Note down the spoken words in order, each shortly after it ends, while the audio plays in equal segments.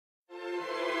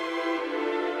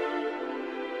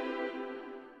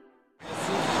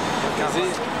A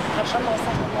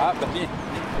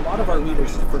lot of our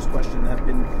leaders, the first question, have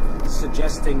been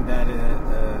suggesting that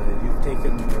you've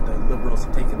taken, or the Liberals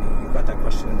have taken, you've got that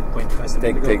question in the point.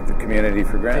 Take the community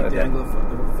for granted. Take the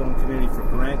Anglophone community for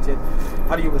granted.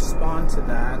 How do you respond to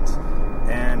that?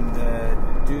 And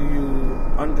do you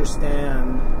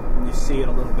understand, and you see it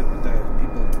a little bit with the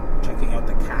people checking out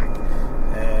the CAC,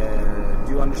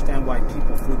 do you understand why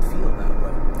people would feel that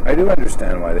way? I do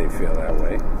understand why they feel that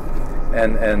way.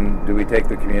 And do we take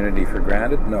the community for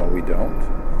granted? No, we don't.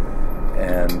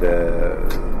 And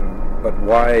but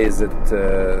why is it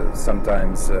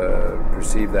sometimes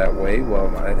perceived that way?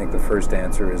 Well, I think the first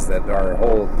answer is that our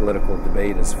whole political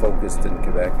debate is focused in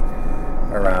Quebec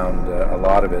around a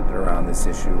lot of it around this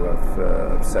issue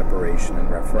of separation and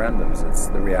referendums. It's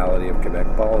the reality of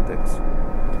Quebec politics,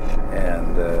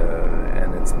 and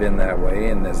it's been that way.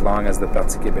 And as long as the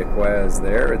Parti Québécois is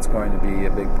there, it's going to be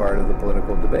a big part of the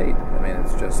political debate. I mean,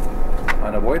 it's just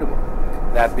unavoidable.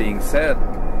 That being said,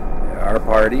 our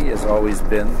party has always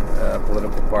been a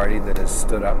political party that has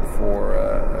stood up for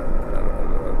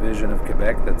a vision of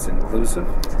Quebec that's inclusive,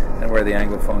 and where the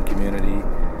Anglophone community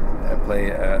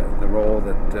play the role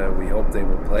that we hope they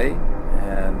will play,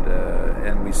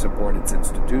 and we support its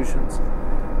institutions,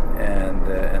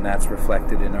 and that's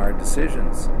reflected in our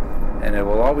decisions, and it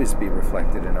will always be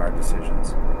reflected in our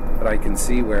decisions. But I can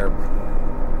see where,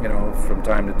 you know, from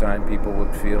time to time people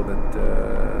would feel that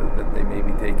they may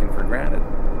be taken for granted.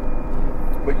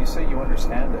 But you say you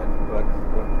understand it, but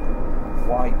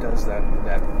why does that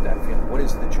feel? What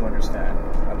is it that you understand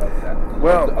about that?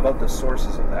 Well, about the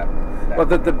sources of that. Well,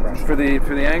 for the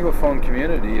Anglophone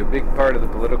community, a big part of the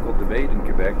political debate in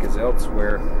Quebec is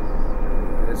elsewhere.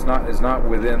 It's not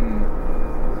within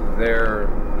their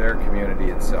community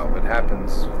itself. It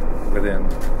happens within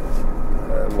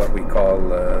what we call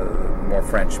more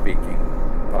French-speaking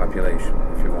population,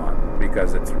 if you want,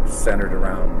 because it's centered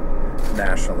around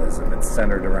nationalism. It's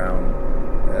centered around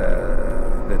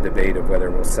the debate of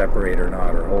whether we'll separate or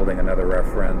not, or holding another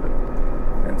referendum.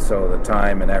 And so the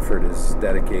time and effort is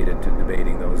dedicated to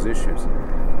debating those issues.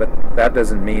 But that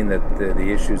doesn't mean that the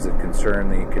issues that concern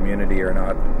the community are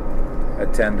not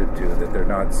attended to, that they're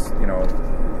not, you know,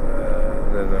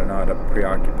 that they're not a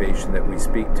preoccupation that we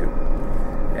speak to.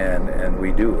 And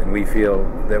we do. And we feel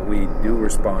that we do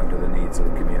respond to the needs of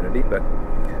the community, but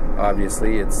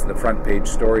obviously it's the front page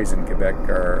stories in Quebec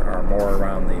are more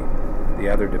around the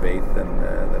other debate than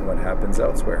what happens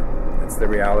elsewhere. It's the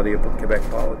reality of Quebec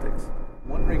politics.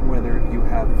 Wondering whether you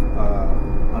have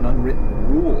an unwritten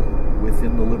rule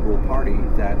within the Liberal Party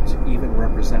that even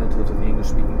representatives of the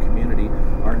English-speaking community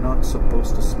are not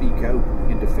supposed to speak out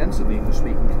in defense of the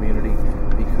English-speaking community,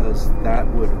 because that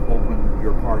would open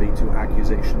your party to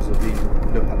accusations of being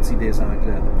le Parti des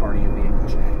Anglais, the party of the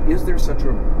English. Is there such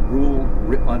a rule,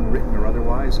 unwritten or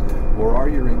otherwise, or are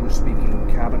your English-speaking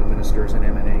cabinet ministers and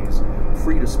MNAs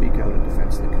free to speak out in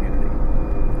defense of the community?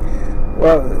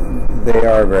 Well, they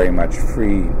are very much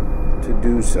free to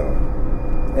do so.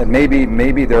 And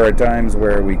maybe there are times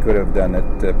where we could have done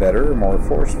it better or more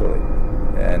forcefully.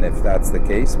 And if that's the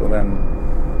case, well then,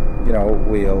 you know,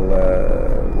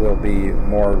 we'll be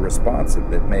more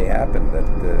responsive. It may happen that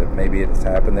maybe it's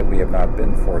happened that we have not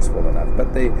been forceful enough.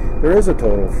 But there is a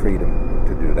total freedom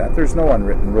to do that. There's no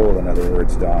unwritten rule, in other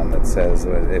words, Don, that says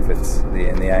if it's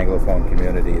in the Anglophone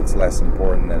community, it's less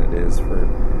important than it is for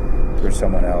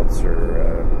someone else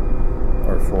or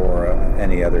for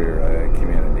any other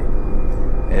community.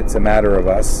 It's a matter of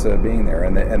us being there.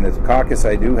 And the caucus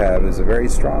I do have is a very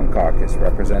strong caucus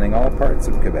representing all parts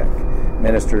of Quebec.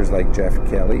 Ministers like Jeff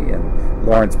Kelly, and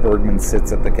Lawrence Bergman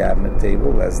sits at the cabinet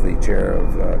table as the chair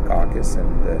of caucus,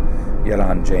 and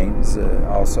Yolande James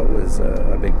also is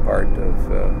a big part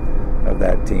of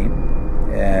that team.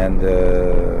 And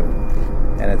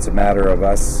it's a matter of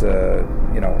us,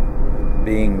 you know,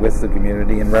 being with the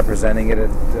community and representing it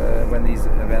when these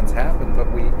events happen, but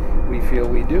we feel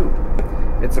we do.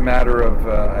 It's a matter of,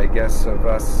 I guess, of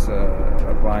us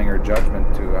applying our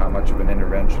judgment to how much of an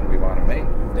intervention we want to make.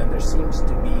 Then there seems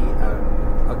to be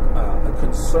a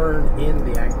concern in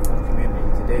the Anglophone community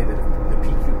today that if the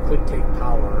PQ could take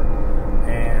power,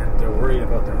 and they're worried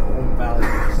about their home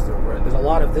values. There's a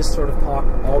lot of this sort of talk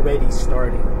already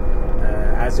starting,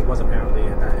 as it was apparently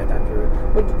at that period.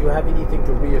 But do you have anything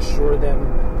to reassure them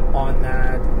on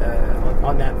that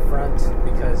front?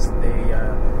 Because they,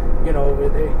 you know,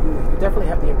 you definitely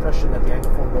have the impression that the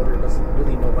Anglophone voter doesn't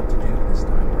really know what to do this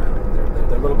time around.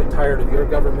 They're a little bit tired of your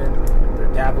government.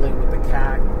 They're dabbling with the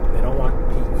CAC. They don't want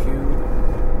PQ.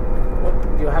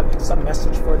 Do you have some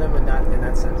message for them in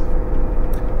that sense?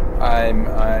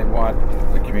 I want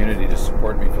the community to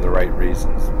support me for the right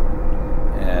reasons,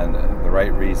 And the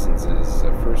right reasons is,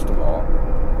 first of all,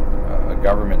 a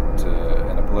government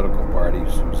and a political party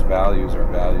whose values are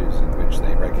values in which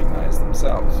they recognize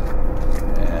themselves.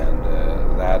 And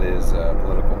that is a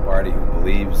political party who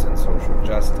believes in social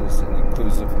justice and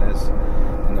inclusiveness,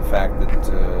 and the fact that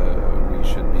we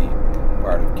should be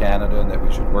part of Canada and that we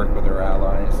should work with our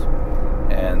allies,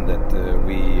 and that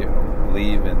we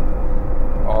believe in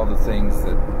all the things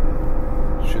that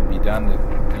should be done to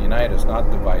unite us,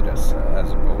 not divide us,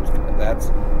 as opposed to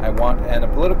and a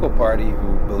political party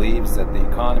who believes that the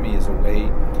economy is a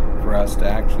way for us to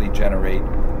actually generate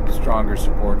stronger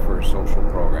support for our social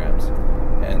programs,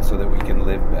 and so that we can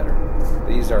live better.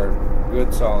 These are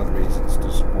good, solid reasons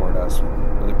to support us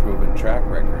with a proven track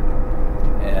record,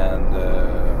 and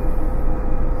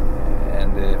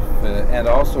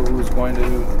also who's going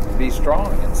to be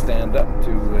strong and stand up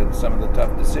to some of the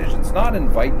tough decisions, not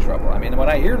invite trouble. I mean, when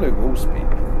I hear Legault speak,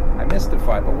 I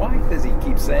mystify, but why does he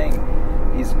keep saying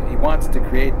he wants to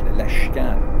create la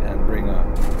chicane and bring up?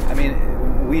 I mean,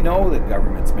 we know that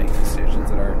governments make decisions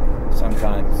that are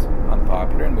sometimes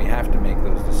unpopular, and we have to make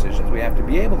those decisions. We have to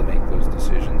be able to make those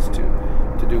decisions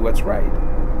to do what's right.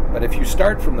 But if you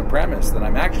start from the premise that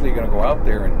I'm actually going to go out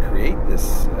there and create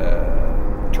this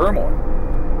turmoil,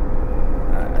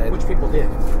 which people did,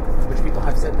 which people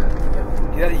have said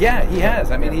that. Yeah, he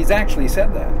has. I mean, he's actually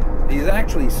said that. He's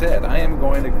actually said, I am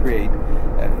going to create,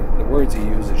 the words he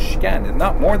uses, chicane.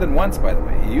 Not more than once, by the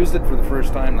way. He used it for the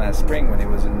first time last spring when he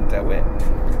was in Ottawa.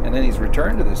 And then he's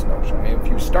returned to this notion. I mean, if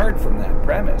you start from that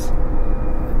premise,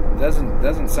 it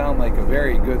doesn't sound like a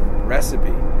very good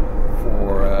recipe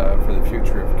for the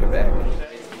future of Quebec.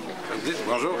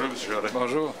 Bonjour.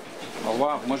 Bonjour. Au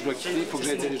revoir. Moi, je dois quitter. Il faut que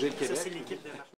j'aille diriger le Québec.